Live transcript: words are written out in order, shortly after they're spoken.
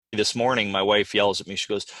this morning, my wife yells at me. She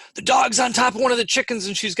goes, "The dog's on top of one of the chickens,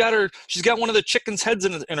 and she's got one of the chicken's heads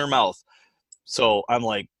in her mouth." So I'm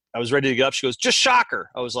like, I was ready to get up. She goes, "Just shock her."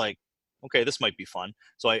 I was like, okay, this might be fun.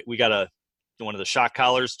 So we got one of the shock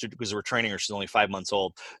collars because we're training her. She's only 5 months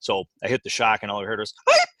old. So I hit the shock, and all I heard was,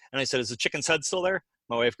 "Aip!" And I said, "Is the chicken's head still there?"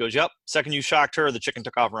 My wife goes, "Yep." Second you shocked her, the chicken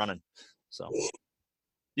took off running. So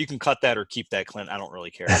you can cut that or keep that, Clint. I don't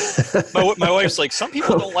really care. My wife's like, "Some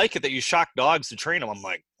people don't like it that you shock dogs to train them." I'm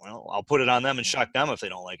like, well, I'll put it on them and shock them if they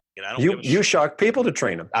don't like it. I don't. You shock people to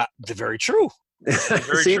train them. Very true.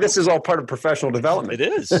 Very See, true. This is all part of professional development.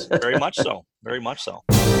 It is very much so. Very much so.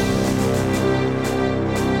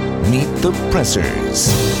 Meet the Pressers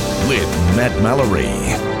with Matt Mallory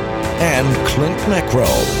and Clint Macro.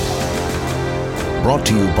 Brought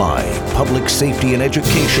to you by Public Safety and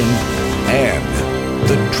Education and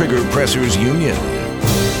the Trigger Pressers Union.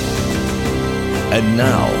 And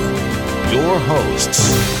now, your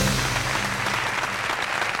hosts.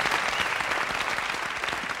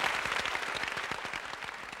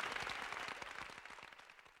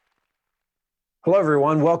 Hello,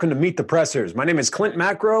 everyone. Welcome to Meet the Pressers. My name is Clint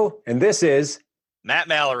Macro, and this is Matt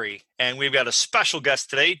Mallory. And we've got a special guest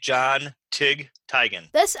today, John Tig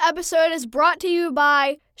Tigan. This episode is brought to you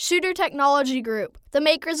by Shooter Technology Group, the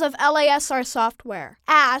makers of LASR software,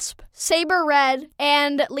 ASP, Saber Red,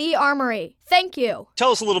 and Lee Armory. Thank you. Tell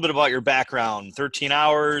us a little bit about your background. 13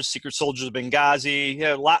 hours, Secret Soldiers of Benghazi.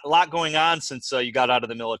 Yeah, a lot going on since you got out of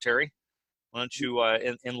the military. Why don't you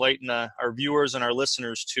enlighten our viewers and our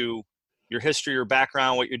listeners to your history, your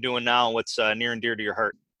background, what you're doing now, and what's near and dear to your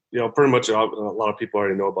heart? Pretty much a lot of people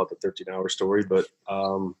already know about the 13-hour story, but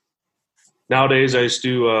nowadays I just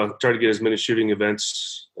do try to get as many shooting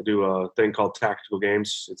events. I do a thing called Tactical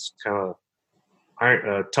Games. It's kind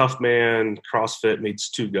of Tough Man CrossFit meets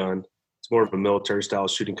two gun. It's more of a military-style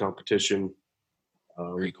shooting competition.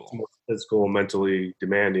 Very cool. It's more physical and mentally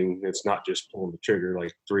demanding. It's not just pulling the trigger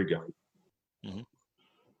like three-gun. Mm-hmm.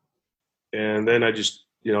 And then I just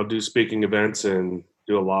do speaking events and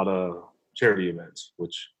do a lot of charity events,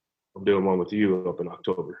 which I'm doing one with you up in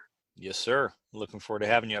October. Yes, sir. Looking forward to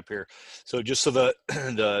having you up here. So just so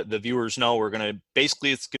the viewers know, it's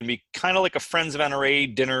going to be kind of like a Friends of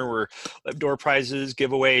NRA dinner where door prizes,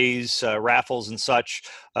 giveaways, raffles and such.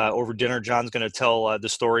 Over dinner, John's going to tell the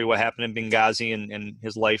story, what happened in Benghazi and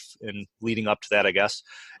his life and leading up to that, I guess.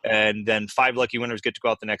 And then 5 lucky winners get to go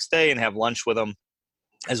out the next day and have lunch with them,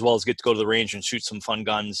 as well as get to go to the range and shoot some fun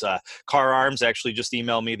guns. Car Arms actually just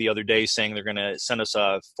emailed me the other day saying they're going to send us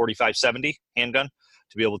a 45-70 handgun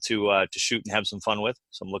to be able to shoot and have some fun with.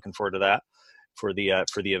 So I'm looking forward to that for the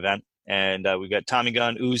event. And we've got Tommy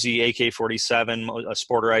gun, Uzi, AK-47, a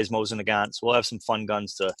sporterized Mosin Nagant. So we'll have some fun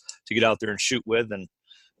guns to get out there and shoot with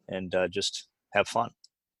and just have fun.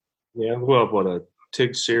 Yeah, we'll have a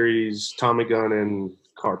TIG series, Tommy gun, and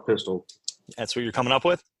car pistol. That's what you're coming up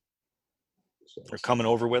with? Or coming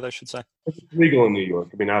over with, I should say. It's legal in New York.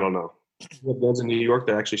 I mean, I don't know. We have guns in New York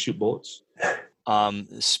that actually shoot bullets.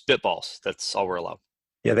 Spitballs. That's all we're allowed.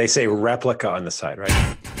 Yeah, they say replica on the side, right?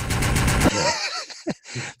 Yeah.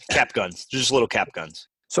 Cap guns. They're just little cap guns.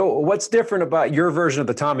 So what's different about your version of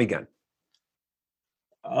the Tommy gun?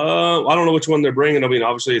 I don't know which one they're bringing. I mean,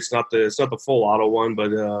 obviously it's not the full auto one,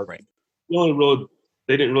 but right.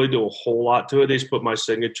 They didn't really do a whole lot to it. They just put my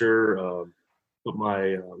signature, put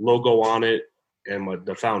my logo on it, and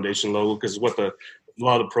the foundation logo, because a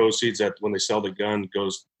lot of the proceeds that when they sell the gun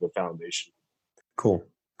goes to the foundation. Cool.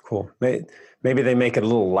 Maybe they make it a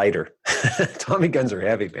little lighter. Tommy guns are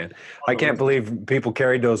heavy, man. I can't believe people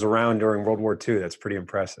carried those around during World War II. That's pretty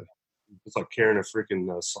impressive. It's like carrying a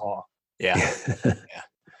freaking saw. Yeah. They're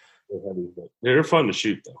heavy, but they're fun to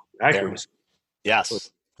shoot, though. Accuracy.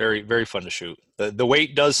 Yes. Very, very fun to shoot. The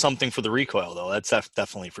weight does something for the recoil, though. That's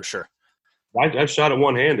definitely for sure. I've shot it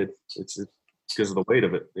one-handed. It's because of the weight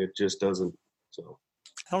of it. It just doesn't. So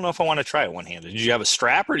I don't know if I want to try it one-handed. Did you have a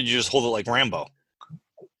strap or did you just hold it like Rambo?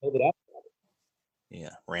 Hold it out. Yeah,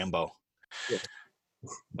 Rambo. Yeah.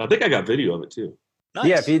 I think I got video of it too. Nice.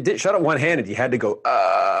 Yeah, if you shot it one-handed, you had to go,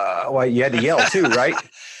 well, you had to yell too, right?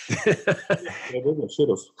 Yeah, maybe I should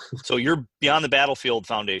have. So you're Beyond the Battlefield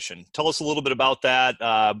Foundation. Tell us a little bit about that,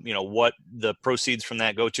 what the proceeds from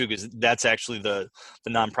that go to, because that's actually the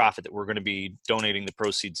nonprofit that we're going to be donating the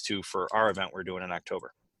proceeds to for our event we're doing in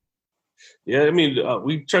October. Yeah, I mean,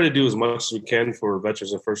 we try to do as much as we can for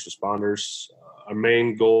veterans and first responders. Our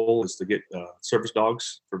main goal is to get service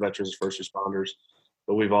dogs for veterans and first responders,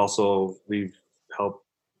 but we've helped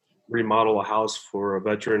remodel a house for a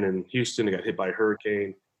veteran in Houston that got hit by a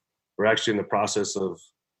hurricane. We're actually in the process of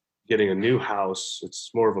getting a new house.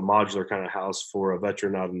 It's more of a modular kind of house for a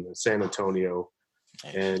veteran out in San Antonio.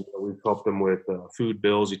 Nice. And we've helped them with food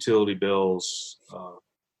bills, utility bills,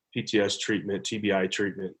 PTS treatment, TBI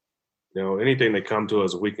treatment. Anything they come to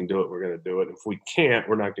us, if we can do it, we're going to do it. If we can't,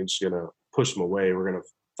 we're not just going to push them away. We're going to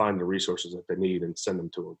find the resources that they need and send them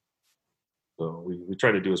to them. So we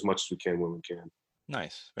try to do as much as we can when we can.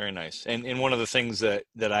 Nice, very nice. And one of the things that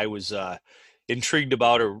I was intrigued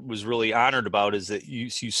about or was really honored about is that you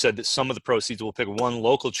said that some of the proceeds, we'll pick one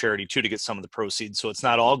local charity too to get some of the proceeds. So it's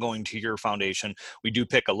not all going to your foundation. We do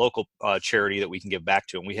pick a local charity that we can give back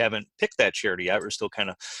to, and we haven't picked that charity yet. We're still kind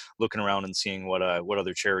of looking around and seeing what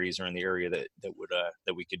other charities are in the area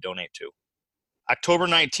that we could donate to. October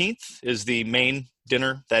 19th is the main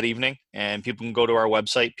dinner that evening, and people can go to our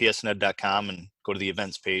website, psned.com, and go to the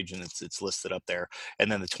events page, and it's listed up there.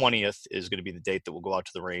 And then the 20th is going to be the date that we'll go out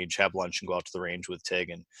to the range, have lunch, and go out to the range with Tig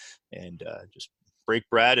and just break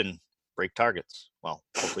bread and break targets. Well,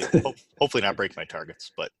 hopefully not break my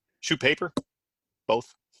targets, but shoot paper,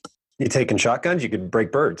 both. You taking shotguns? You could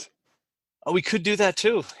break birds. Oh, we could do that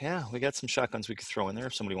too. Yeah, we got some shotguns we could throw in there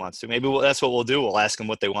if somebody wants to. Maybe that's what we'll do. We'll ask them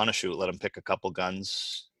what they want to shoot. Let them pick a couple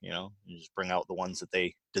guns, and just bring out the ones that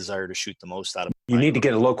they desire to shoot the most out of. You need to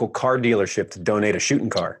get a local car dealership to donate a shooting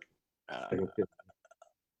car. I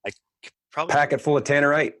probably pack it full of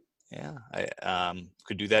tannerite. Yeah, I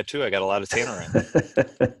could do that too. I got a lot of tannerite.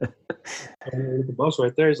 The boss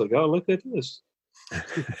right there is like, oh, look at this.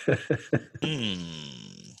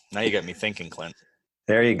 Now you got me thinking, Clint.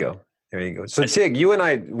 There you go. So Tig, you and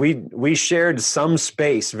I, we shared some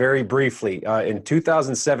space very briefly. In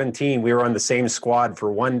 2017, we were on the same squad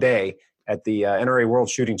for one day at the NRA World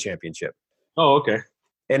Shooting Championship. Oh, okay.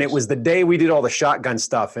 And it was the day we did all the shotgun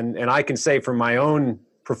stuff. And I can say from my own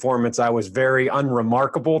performance, I was very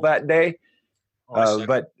unremarkable that day.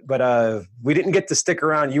 But we didn't get to stick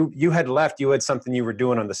around. You had left. You had something you were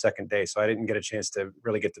doing on the second day, so I didn't get a chance to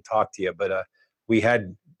really get to talk to you. But we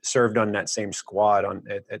had served on that same squad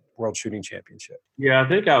at World Shooting Championship. Yeah, I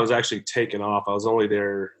think I was actually taken off. I was only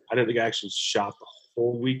there. I didn't think I actually shot the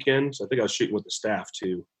whole weekend. So I think I was shooting with the staff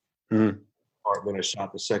too. Mm-hmm. Or when I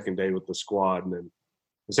shot the second day with the squad, and then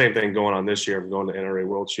the same thing going on this year. I'm going to NRA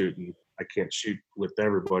World Shooting. I can't shoot with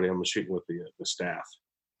everybody. I'm shooting with the staff.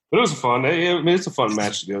 But it was fun. It's a fun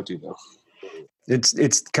match to go to, though.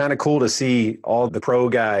 It's kind of cool to see all the pro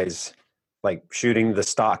guys like shooting the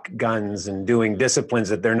stock guns and doing disciplines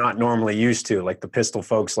that they're not normally used to, like the pistol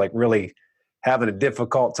folks, like really having a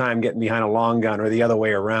difficult time getting behind a long gun or the other way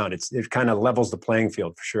around. It kind of levels the playing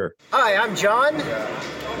field for sure. Hi, I'm John.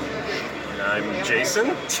 I'm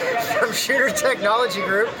Jason from Shooter Technology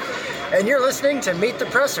Group, and you're listening to Meet the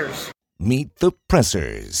Pressers. Meet the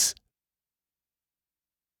Pressers.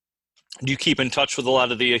 Do you keep in touch with a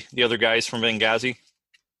lot of the other guys from Benghazi?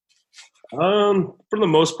 For the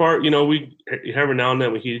most part, we every now and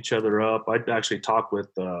then we heat each other up. I actually talk with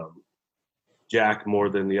Jack more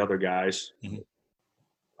than the other guys.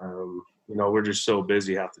 Mm-hmm. We're just so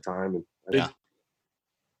busy half the time. And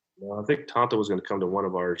I think Tonto was going to come to one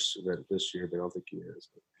of ours this year, but I don't think he is.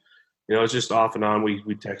 But, it's just off and on.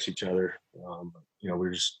 We text each other.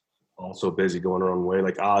 We're just all so busy going our own way.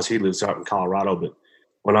 Like Oz, he lives out in Colorado, but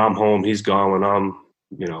when I'm home, he's gone. When I'm,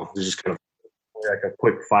 there's just kind of like a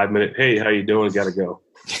quick 5-minute, hey, how you doing? Got to go.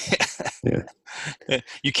 Yeah.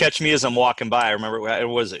 You catch me as I'm walking by. I remember,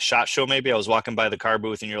 was it SHOT Show maybe? I was walking by the car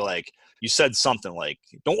booth and you're like, you said something like,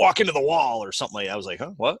 don't walk into the wall or something like that. I was like,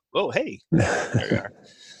 huh, what? Oh, hey. There you are.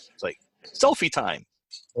 It's like, selfie time.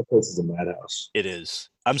 That place is a madhouse. It is.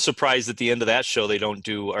 I'm surprised at the end of that show they don't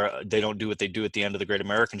do what they do at the end of the Great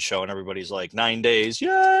American Show, and everybody's like 9 days.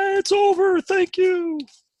 Yeah, it's over. Thank you,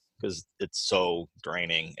 because it's so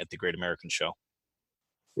draining at the Great American Show.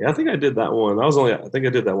 Yeah, I think I did that one. I think I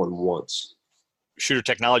did that one once. Shooter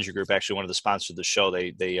Technology Group, actually one of the sponsors of the show,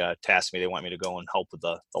 they tasked me. They want me to go and help with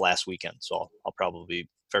the last weekend. So I'll probably,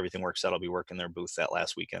 if everything works out, I'll be working their booth that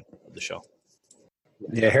last weekend of the show.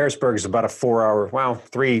 Yeah, Harrisburg is about a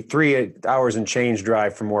 3 hours and change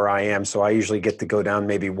drive from where I am. So I usually get to go down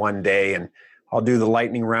maybe one day and I'll do the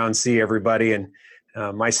lightning round, see everybody. And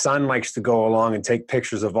my son likes to go along and take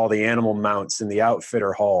pictures of all the animal mounts in the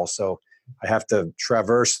outfitter hall. So I have to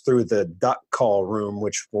traverse through the duck call room,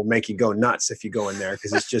 which will make you go nuts if you go in there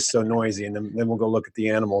because it's just so noisy. And then we'll go look at the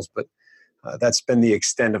animals. But that's been the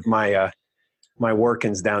extent of my my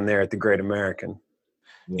workings down there at the Great American.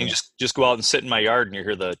 You can just go out and sit in my yard and you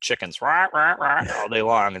hear the chickens rah, rah, rah, all day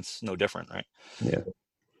long. It's no different, right? Yeah.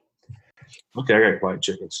 Okay, I got quiet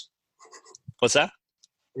chickens. What's that?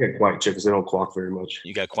 I got quiet chickens. They don't quack very much.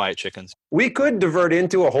 You got quiet chickens. We could divert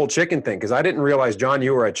into a whole chicken thing because I didn't realize, John,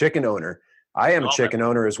 you were a chicken owner. I am a chicken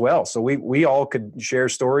owner as well. So we all could share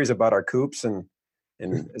stories about our coops and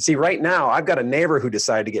And see, right now I've got a neighbor who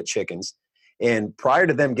decided to get chickens. And prior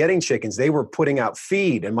to them getting chickens, they were putting out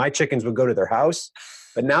feed and my chickens would go to their house.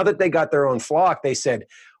 But now that they got their own flock, they said,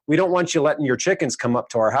 we don't want you letting your chickens come up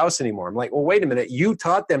to our house anymore. I'm like, well, wait a minute. You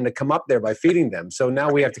taught them to come up there by feeding them. So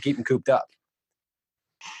now we have to keep them cooped up.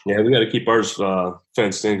 Yeah, we got to keep ours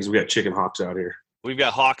fenced in because we got chicken hawks out here. We've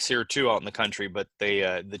got hawks here too out in the country, but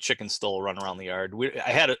the chickens still run around the yard.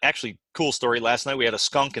 I had actually cool story last night. We had a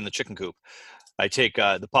skunk in the chicken coop. I take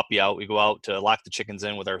the puppy out. We go out to lock the chickens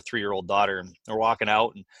in with our 3-year-old daughter, and we're walking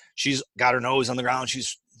out, and she's got her nose on the ground.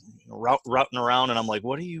 She's routing around, and I'm like,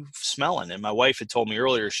 "What are you smelling?" And my wife had told me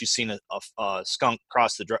earlier she's seen a skunk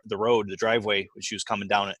cross the road, the driveway, when she was coming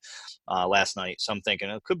down it last night. So I'm thinking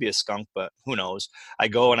it could be a skunk, but who knows? I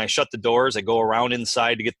go and I shut the doors. I go around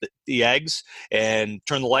inside to get the eggs and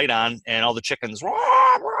turn the light on, and all the chickens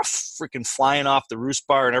freaking flying off the roost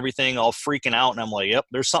bar and everything, all freaking out. And I'm like, "Yep,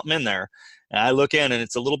 there's something in there." And I look in, and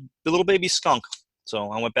it's a little baby skunk. So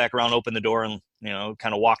I went back around, opened the door, and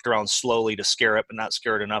kind of walked around slowly to scare it, but not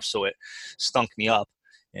scare it enough, so it stunk me up,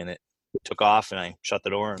 and it took off, and I shut the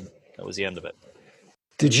door, and that was the end of it.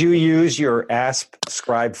 Did you use your ASP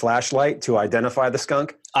Scribe flashlight to identify the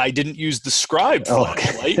skunk? I didn't use the Scribe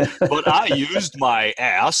flashlight, but I used my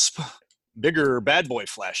ASP bigger bad boy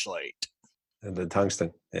flashlight. And the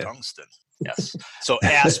tungsten. Yeah. Tungsten. Yes. So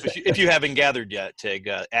ASP, if you haven't gathered yet, Tig,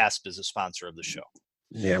 ASP is a sponsor of the show.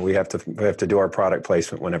 Yeah, we have to do our product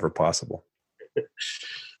placement whenever possible.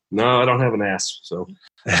 No, I don't have an ASP. So,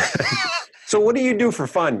 so what do you do for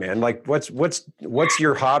fun, man? Like, what's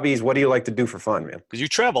your hobbies? What do you like to do for fun, man? Because you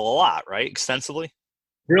travel a lot, right? Extensively.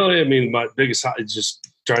 Really, I mean, my biggest hobby is just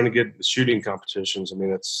trying to get the shooting competitions. I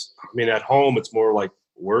mean, at home it's more like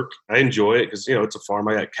work. I enjoy it because it's a farm.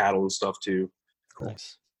 I got cattle and stuff too.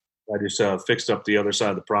 Nice. I just fixed up the other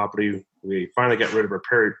side of the property. We finally got rid of our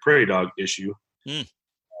prairie dog issue,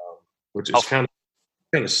 which is kind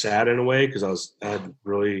of sad in a way because I had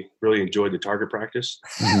really enjoyed the target practice.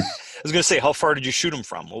 I was gonna say, how far did you shoot them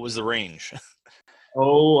from? What was the range?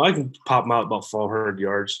 Oh, I can pop them out about 400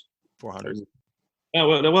 yards. 400. Yeah,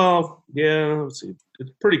 well, yeah. Let's see,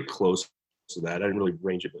 it's pretty close to that. I didn't really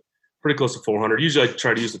range it, but pretty close to 400. Usually, I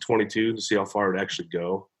try to use the 22 to see how far it actually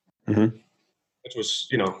go. Mm-hmm. Which was,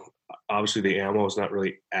 obviously the ammo is not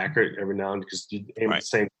really accurate every now and then because you aim at the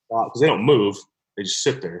same spot because they don't move; they just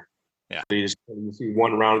sit there. Yeah. So you see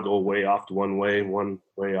one round go way off to one way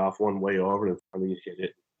off, one way over, and finally you hit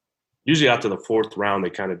it. Usually after the fourth round, they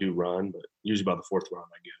kind of do run, but usually by the fourth round,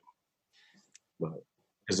 I get them. But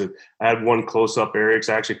because I had one close-up area, because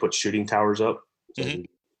I actually put shooting towers up so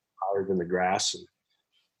higher than the grass,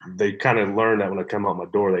 and they kind of learn that when I come out my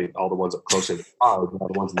door, all the ones up close to the cloud, all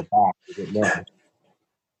the ones in the back, they get mad.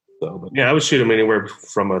 So, but yeah, I would shoot them anywhere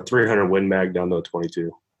from a 300 Win Mag down to a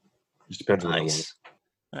 22. Just depends on what I want.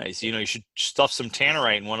 Nice. You should stuff some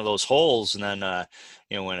tannerite in one of those holes, and then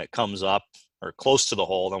when it comes up or close to the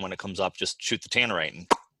hole, then when it comes up, just shoot the tannerite and.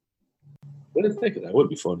 I didn't think of that. Would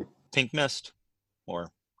be fun. Pink mist,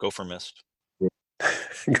 or Gopher mist.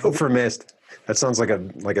 Gopher mist. That sounds like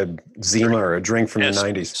a Zima or a drink from the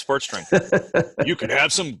 90s. Sports drink. You could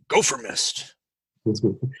have some Gopher mist.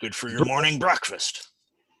 Good for your morning breakfast.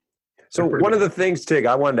 So one of the things, Tig,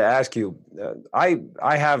 I wanted to ask you, I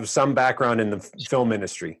have some background in the film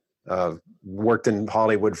industry. Worked in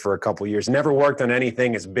Hollywood for a couple of years. Never worked on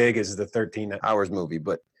anything as big as the 13 Hours movie,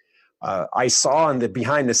 but I saw in the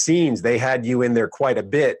behind the scenes, they had you in there quite a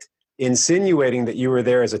bit, insinuating that you were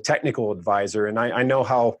there as a technical advisor. And I know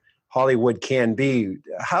how Hollywood can be.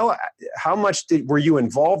 How much were you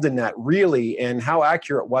involved in that really, and how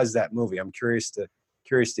accurate was that movie? I'm curious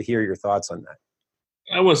to hear your thoughts on that.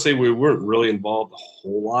 I wouldn't say we weren't really involved a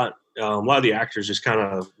whole lot. A lot of the actors just kind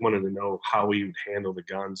of wanted to know how we would handle the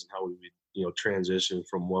guns and how we would, transition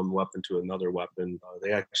from one weapon to another weapon.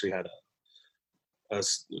 They actually had a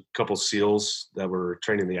couple SEALs that were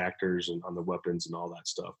training the actors and on the weapons and all that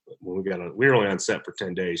stuff. But when we were only on set for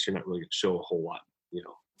 10 days, you're not really going to show a whole lot,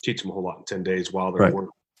 teach them a whole lot in 10 days while they're working.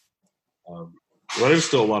 But it was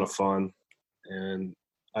still a lot of fun. And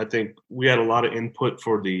I think we had a lot of input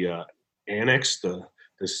for the annex, the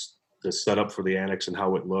setup for the annex and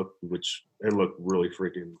how it looked, which it looked really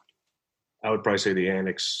freaking. I would probably say the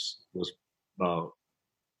annex was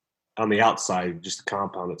on the outside, just the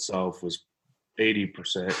compound itself was 80%,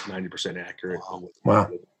 90% accurate. Wow.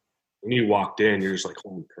 When you walked in, you're just like,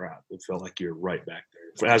 holy crap. It felt like you're right back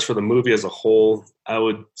there. As for the movie as a whole, I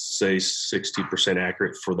would say 60%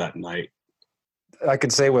 accurate for that night. I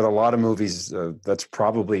could say with a lot of movies, that's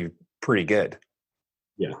probably pretty good.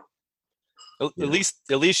 Yeah. At least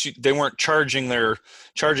they weren't charging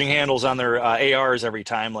handles on their ARs every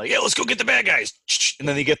time. Like, yeah, let's go get the bad guys. And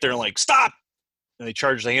then they get there and like, stop. And they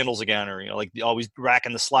charge the handles again, or like always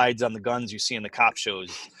racking the slides on the guns you see in the cop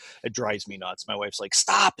shows. It drives me nuts. My wife's like,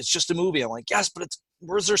 "Stop! It's just a movie." I'm like, "Yes, but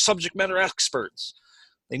where's their subject matter experts?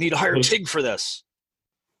 They need to hire TIG for this."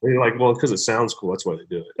 They're like, well, because it sounds cool. That's why they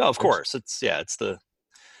do it. Oh, of course,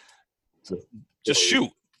 just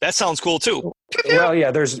shoot. That sounds cool too. Well,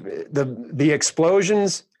 yeah. There's the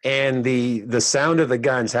explosions and the sound of the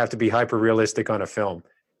guns have to be hyper realistic on a film.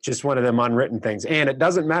 Just one of them unwritten things. And it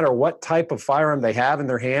doesn't matter what type of firearm they have in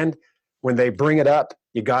their hand. When they bring it up,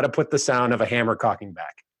 you got to put the sound of a hammer cocking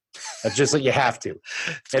back. That's just what you have to.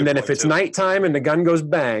 And then if it's nighttime and the gun goes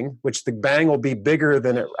bang, which the bang will be bigger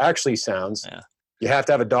than it actually sounds, you have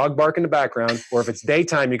to have a dog bark in the background. Or if it's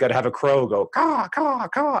daytime, you got to have a crow go caw, caw,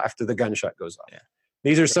 caw after the gunshot goes off. Yeah.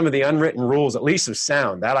 These are some of the unwritten rules, at least of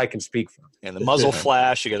sound, that I can speak from. And the muzzle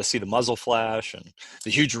flash, you got to see the muzzle flash and the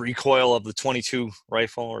huge recoil of the 22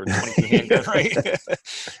 rifle or 22 handgun, right?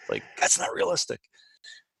 Like, that's not realistic.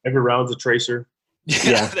 Every round's a tracer.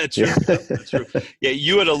 Yeah, that's true. That's true. Yeah,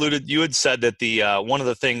 you had said that the one of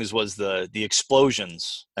the things was the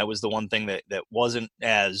explosions. That was the one thing that wasn't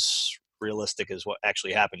as realistic as what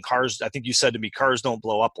actually happened. Cars, I think you said to me, cars don't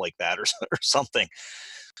blow up like that or something.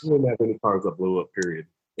 We didn't have any cars that blew up, period.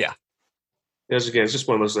 Yeah. It's just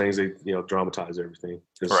one of those things they dramatize everything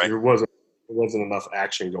because there wasn't enough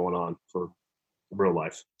action going on for real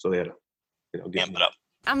life, so they had to amp it up.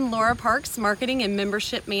 I'm Laura Parks, Marketing and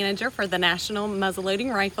Membership Manager for the National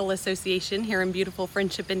Muzzleloading Rifle Association here in beautiful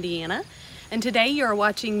Friendship, Indiana. And today you're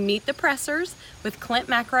watching Meet the Pressers with Clint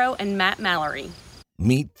Macro and Matt Mallory.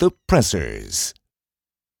 Meet the Pressers.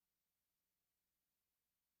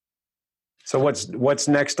 So what's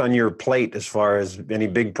next on your plate as far as any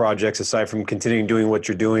big projects aside from continuing doing what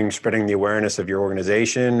you're doing, spreading the awareness of your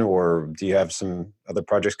organization, or do you have some other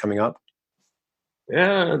projects coming up?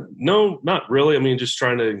 Yeah, no, not really. I mean, just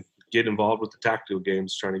trying to get involved with the tactical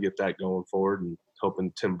games, trying to get that going forward, and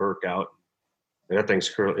helping Tim Burke out. And that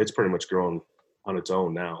thing's it's pretty much grown on its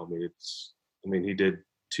own now. I mean, he did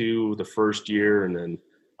 2 the first year, and then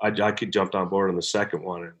I could jumped on board on the second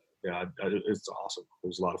one. And yeah, it's awesome. It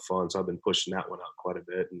was a lot of fun. So I've been pushing that one out quite a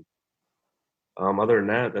bit. And other than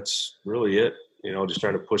that, that's really it. Just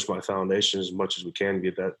trying to push my foundation as much as we can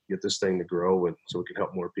to get this thing to grow, and so we can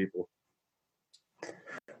help more people.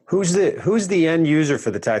 Who's the end user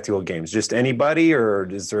for the tactical games? Just anybody, or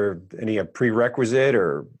is there any prerequisite?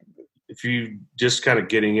 Or if you just kind of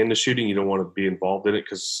getting into shooting, you don't want to be involved in it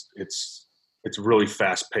because it's really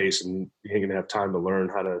fast paced, and you ain't gonna have time to learn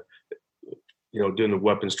how to. Doing the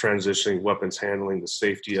weapons transitioning, weapons handling, the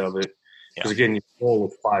safety of it. Because again, you roll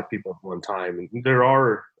with 5 people at one time, and there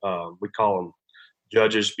are we call them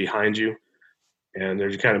judges behind you, and they're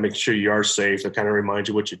kind of making sure you are safe. They kind of remind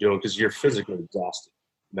you what you're doing because you're physically exhausted.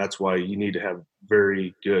 That's why you need to have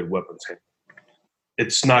very good weapons handling.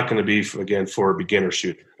 It's not going to be again for a beginner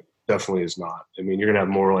shooter. Definitely is not. I mean, you're going to have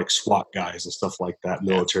more like SWAT guys and stuff like that,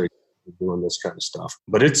 military. Doing this kind of stuff,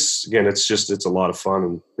 but it's a lot of fun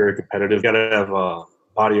and very competitive. You got to have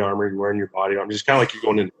body armor. You're wearing your body armor, just kind of like you're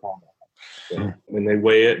going into combat. So, when they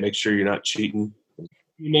weigh it, make sure you're not cheating.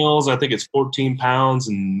 Females, I think it's 14 pounds,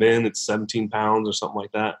 and men it's 17 pounds or something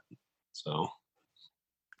like that. So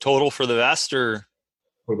total for the vest, or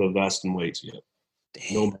for the vest and weights, yeah.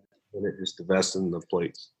 No, just the vest and the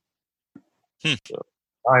plates. So,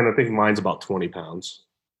 I think mine's about 20 pounds.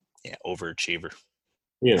 Yeah, overachiever.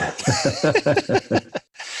 Yeah.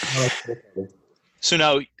 So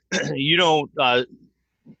now you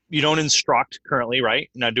don't instruct currently, right?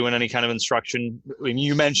 You're not doing any kind of instruction. I mean,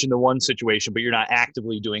 you mentioned the one situation, but you're not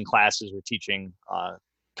actively doing classes or teaching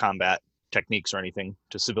combat techniques or anything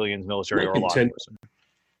to civilians, military, or law enforcement.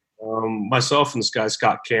 Myself and this guy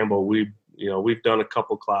Scott Campbell, we've done a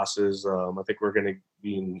couple classes. I think we're going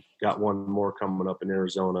to got one more coming up in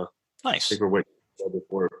Arizona. Nice. I think we're waiting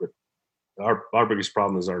for it, but our biggest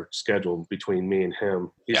problem is our schedule between me and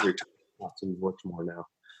him. He's retired, so he works more now.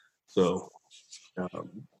 So,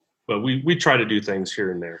 but we try to do things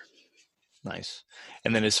here and there. Nice.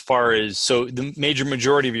 And then as far as, so the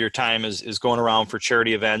majority of your time is going around for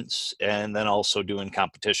charity events and then also doing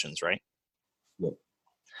competitions, right? Yep.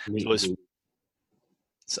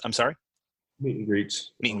 I'm sorry? Meet and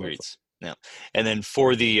greets. Meet and greets. Yeah. And then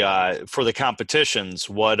for the competitions,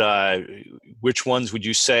 which ones would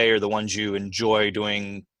you say are the ones you enjoy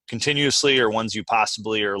doing continuously, or ones you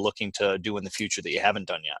possibly are looking to do in the future that you haven't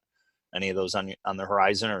done yet? Any of those on the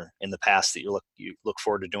horizon or in the past that you look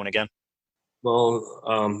forward to doing again? Well,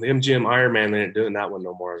 the MGM Ironman, they ain't doing that one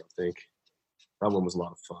no more, I don't think. That one was a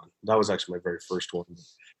lot of fun. That was actually my very first one.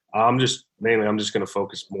 I'm just going to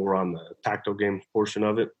focus more on the tactical game portion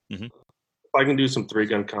of it. Mm-hmm. If I can do some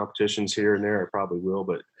 3-gun competitions here and there, I probably will.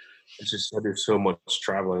 But it's just, I do so much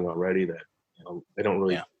traveling already that they don't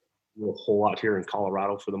really do a whole lot here in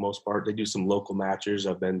Colorado for the most part. They do some local matches.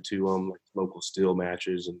 I've been to like local steel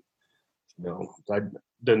matches, and I've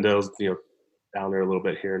done those down there a little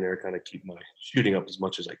bit here and there, kind of keep my shooting up as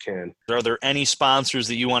much as I can. Are there any sponsors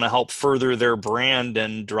that you want to help further their brand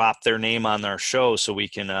and drop their name on their show so we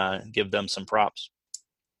can give them some props?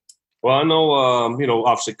 Well, I know,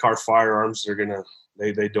 obviously Car Firearms,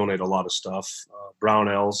 they donate a lot of stuff.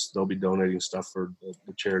 Brownells, they'll be donating stuff for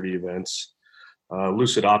the charity events.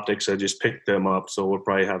 Lucid Optics, I just picked them up, so we'll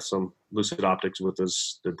probably have some Lucid Optics with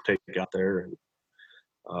us to take out there. And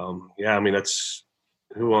that's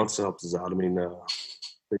who wants to help us out. I mean,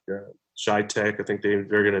 Shy Tech, I think they're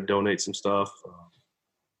going to donate some stuff.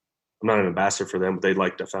 I'm not an ambassador for them, but they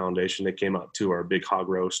like the foundation. They came out to our big hog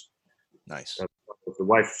roast. Nice. The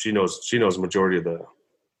wife, she knows the majority of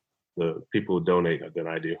the people who donate than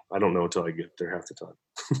I do. I don't know until I get there half the time.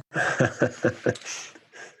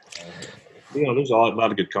 There's a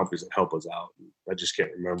lot of good companies that help us out. I just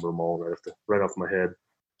can't remember them all right off my head.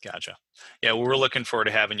 Gotcha. Yeah, well, we're looking forward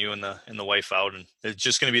to having you and the wife out, and it's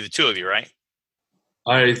just going to be the two of you, right?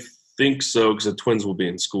 I think so, because the twins will be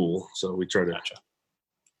in school, so we try to. Gotcha.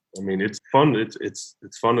 I mean, it's fun. It's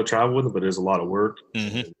fun to travel with them, but there's a lot of work.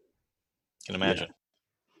 Mm-hmm. Can imagine.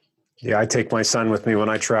 Yeah, I take my son with me when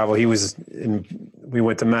I travel. We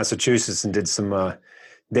went to Massachusetts and did some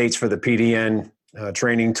dates for the PDN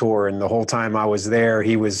training tour, and the whole time I was there,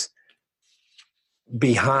 he was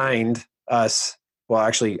behind us. Well,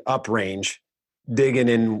 actually uprange, digging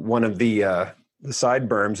in one of the side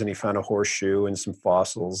berms, and he found a horseshoe and some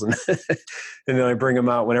fossils. And and then I bring him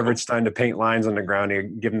out whenever it's time to paint lines on the ground. I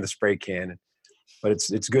give him the spray can. But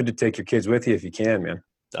it's good to take your kids with you if you can, man.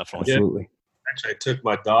 Definitely. Absolutely. Actually, I took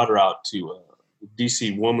my daughter out to a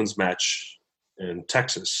DC women's match in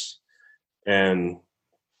Texas, and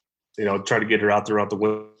try to get her out there out the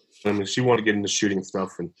women. I mean, she wanted to get into shooting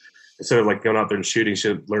stuff, and instead of like going out there and shooting, she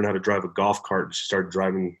learned how to drive a golf cart, and she started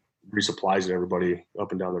driving resupplies to everybody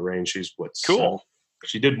up and down the range. She's cool.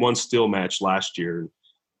 She did one steel match last year.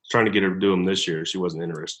 Trying to get her to do them this year. She wasn't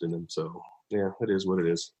interested in them. So yeah, it is what it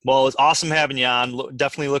is. Well, it's awesome having you on.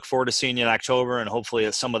 Definitely look forward to seeing you in October, and hopefully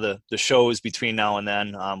at some of the shows between now and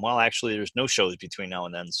then. Well, actually, there's no shows between now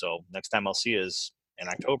and then. So next time I'll see you is in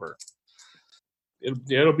October.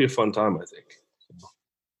 It'll be a fun time, I think.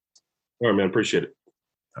 All right, man. Appreciate it.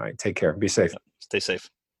 All right. Take care. Be safe. Stay safe.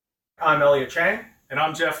 I'm Elliot Chang. And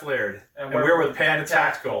I'm Jeff Laird. And we're with Panda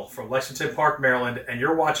Tactical from Lexington Park, Maryland. And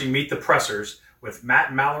you're watching Meet the Pressers with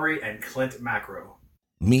Matt Mallory and Clint Macro.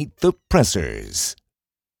 Meet the Pressers.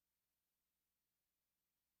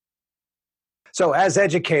 So as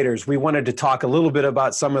educators, we wanted to talk a little bit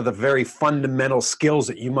about some of the very fundamental skills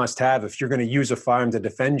that you must have if you're going to use a firearm to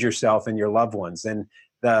defend yourself and your loved ones. And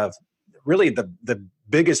the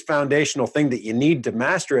biggest foundational thing that you need to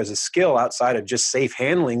master as a skill outside of just safe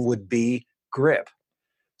handling would be grip.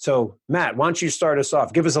 So Matt, why don't you start us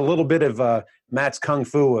off? Give us a little bit of Matt's Kung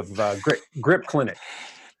Fu of grip clinic.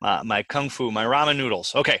 My Kung Fu, my ramen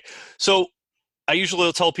noodles. Okay. So I usually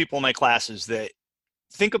will tell people in my classes that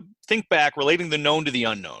think back relating the known to the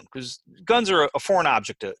unknown, because guns are a foreign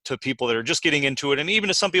object to people that are just getting into it. And even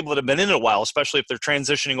to some people that have been in it a while, especially if they're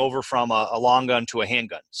transitioning over from a long gun to a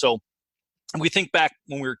handgun. So we think back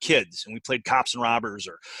when we were kids and we played cops and robbers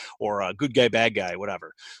or good guy, bad guy,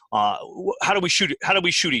 whatever. How do we shoot? How do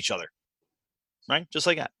we shoot each other? Right? Just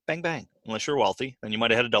like that. Bang, bang. Unless you're wealthy, then you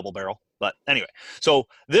might have had a double barrel. But anyway, so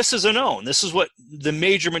this is a known. This is what the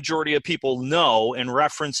major majority of people know and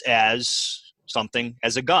reference as something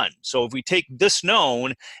as a gun. So if we take this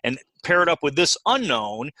known and pair it up with this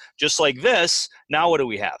unknown, just like this, now what do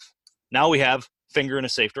we have? Now we have finger in a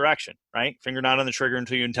safe direction, right? Finger not on the trigger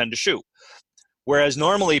until you intend to shoot. Whereas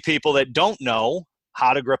normally people that don't know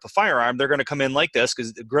how to grip a firearm, they're going to come in like this,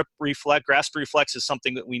 because the grasp reflex is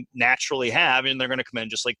something that we naturally have, and they're going to come in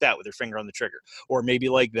just like that with their finger on the trigger, or maybe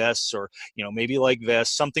like this, or maybe like this,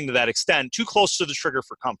 something to that extent, too close to the trigger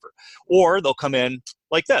for comfort. Or they'll come in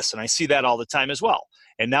like this, and I see that all the time as well.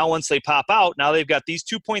 And now once they pop out, now they've got these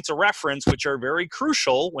 2 points of reference, which are very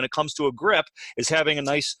crucial when it comes to a grip, is having a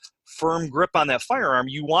nice firm grip on that firearm.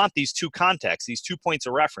 You want these two contacts, these 2 points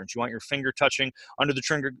of reference. You want your finger touching under the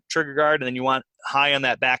trigger guard, and then you want high on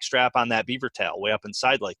that back strap on that beaver tail, way up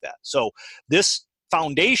inside like that. So this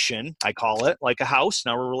foundation, I call it, like a house.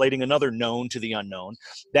 Now we're relating another known to the unknown.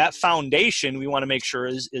 That foundation we want to make sure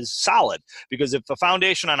is solid, because if the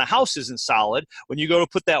foundation on a house isn't solid, when you go to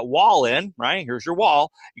put that wall in, right, here's your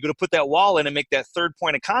wall, you go to put that wall in and make that third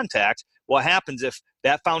point of contact. What happens if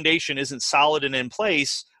that foundation isn't solid and in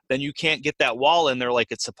place? Then you can't get that wall in there like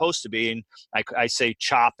it's supposed to be. And I say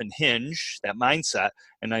chop and hinge, that mindset,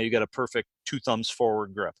 and now you got a perfect 2 thumbs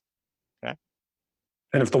forward grip. Okay.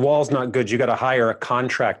 And if the wall's not good, you got to hire a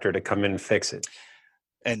contractor to come in and fix it.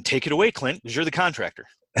 And take it away, Clint, because you're the contractor.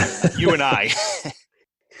 You and I.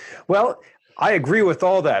 Well, I agree with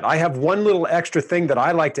all that. I have one little extra thing that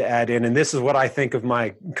I like to add in, and this is what I think of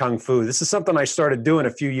my Kung Fu. This is something I started doing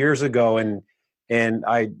a few years ago, and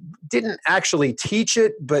I didn't actually teach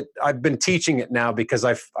it, but I've been teaching it now because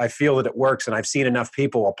I feel that it works, and I've seen enough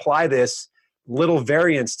people apply this little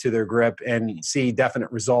variance to their grip and see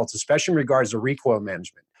definite results, especially in regards to recoil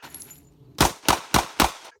management.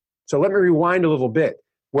 So let me rewind a little bit.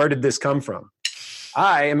 Where did this come from?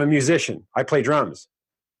 I am a musician. I play drums.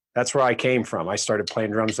 That's where I came from. I started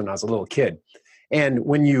playing drums when I was a little kid. And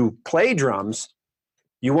when you play drums,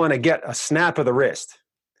 you want to get a snap of the wrist.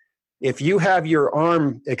 If you have your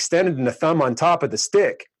arm extended and the thumb on top of the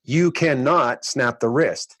stick, you cannot snap the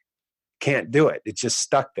wrist. Can't do it. It's just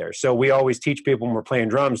stuck there. So we always teach people when we're playing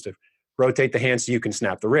drums to rotate the hand so you can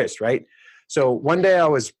snap the wrist, right? So one day I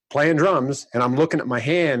was playing drums and I'm looking at my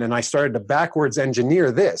hand and I started to backwards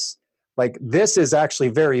engineer this. Like, this is actually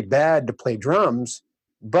very bad to play drums,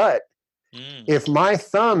 but if my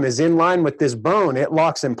thumb is in line with this bone, it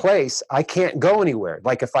locks in place. I can't go anywhere.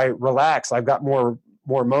 Like, if I relax, I've got more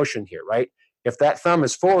motion here, right? If that thumb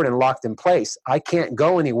is forward and locked in place, I can't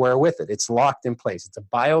go anywhere with it. It's locked in place. It's a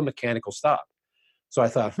biomechanical stop. So I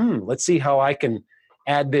thought, let's see how I can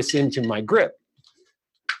add this into my grip.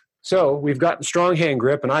 So we've got the strong hand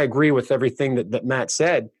grip, and I agree with everything that Matt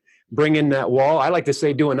said. Bring in that wall. I like to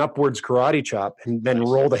say do an upwards karate chop and then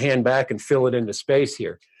roll the hand back and fill it into space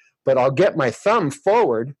here. But I'll get my thumb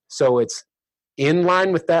forward so it's in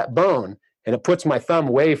line with that bone, and it puts my thumb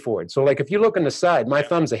way forward. So like if you look on the side, my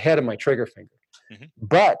thumb's ahead of my trigger finger. Mm-hmm.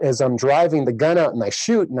 But as I'm driving the gun out and I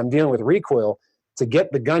shoot and I'm dealing with recoil, to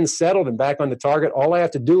get the gun settled and back on the target, all I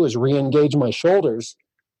have to do is re-engage my shoulders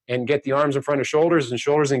and get the arms in front of shoulders and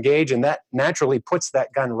shoulders engage, and that naturally puts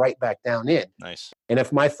that gun right back down in. Nice. And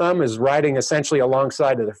if my thumb is riding essentially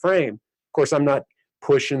alongside of the frame, of course I'm not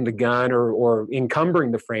pushing the gun or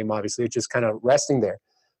encumbering the frame, obviously, it's just kind of resting there.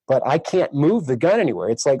 But I can't move the gun anywhere.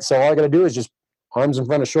 It's like, so all I got to do is just arms in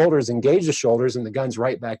front of shoulders, engage the shoulders, and the gun's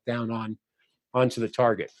right back down onto the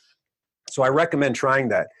target. So I recommend trying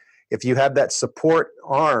that. If you have that support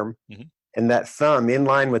arm and that thumb in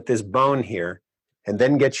line with this bone here, and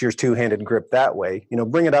then get your two-handed grip that way,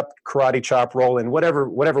 bring it up, karate chop, roll in, whatever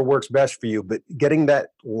works best for you. But getting that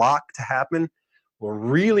lock to happen will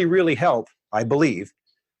really, really help, I believe,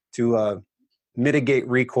 to mitigate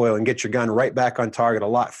recoil and get your gun right back on target a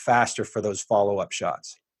lot faster for those follow-up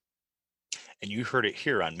shots. And you heard it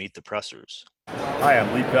here on Meet the Pressers. Hi,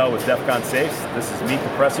 I'm Lee Pell with DEF CON Safes. This is Meet the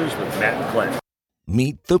Pressers with Matt and Clint.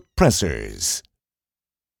 Meet the Pressers.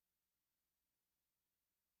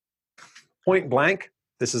 Point Blank.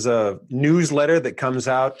 This is a newsletter that comes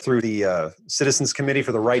out through the Citizens Committee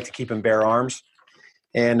for the Right to Keep and Bear Arms.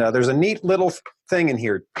 And there's a neat little thing in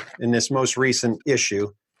here in this most recent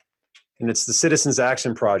issue, and it's the Citizens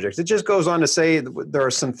Action Project. It just goes on to say that there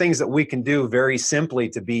are some things that we can do very simply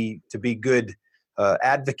to be good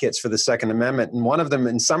advocates for the Second Amendment. And one of them,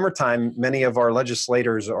 in summertime, many of our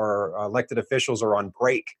legislators or elected officials are on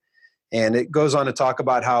break. And it goes on to talk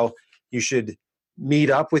about how you should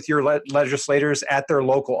meet up with your legislators at their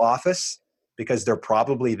local office, because they're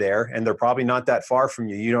probably there and they're probably not that far from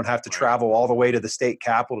you. You don't have to travel all the way to the state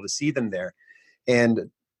capitol to see them there,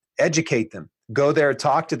 and educate them. Go there,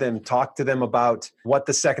 talk to them about what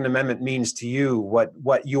the Second Amendment means to you,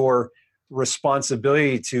 what your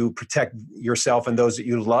responsibility to protect yourself and those that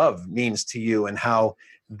you love means to you, and how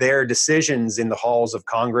their decisions in the halls of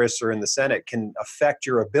Congress or in the Senate can affect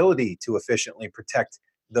your ability to efficiently protect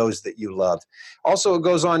those that you love. Also, it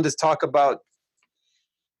goes on to talk about,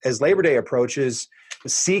 as Labor Day approaches,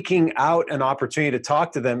 seeking out an opportunity to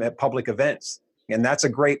talk to them at public events. And that's a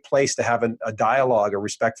great place to have a dialogue, a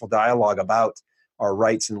respectful dialogue about our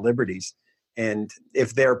rights and liberties. And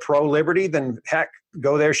if they're pro-liberty, then heck,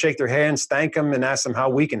 go there, shake their hands, thank them, and ask them how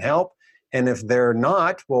we can help. And if they're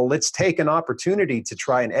not, well, let's take an opportunity to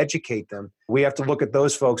try and educate them. We have to look at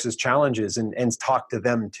those folks as challenges and talk to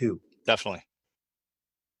them too. Definitely.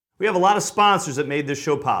 We have a lot of sponsors that made this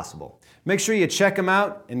show possible. Make sure you check them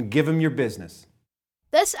out and give them your business.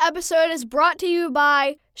 This episode is brought to you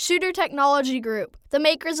by Shooter Technology Group, the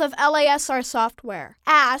makers of LASR software,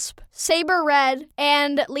 ASP, Saber Red,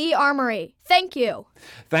 and Lee Armory. Thank you.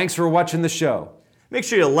 Thanks for watching the show. Make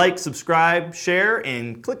sure you like, subscribe, share,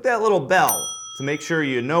 and click that little bell to make sure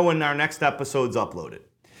you know when our next episode's uploaded.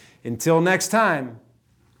 Until next time,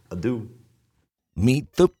 adieu.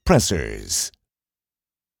 Meet the Pressers.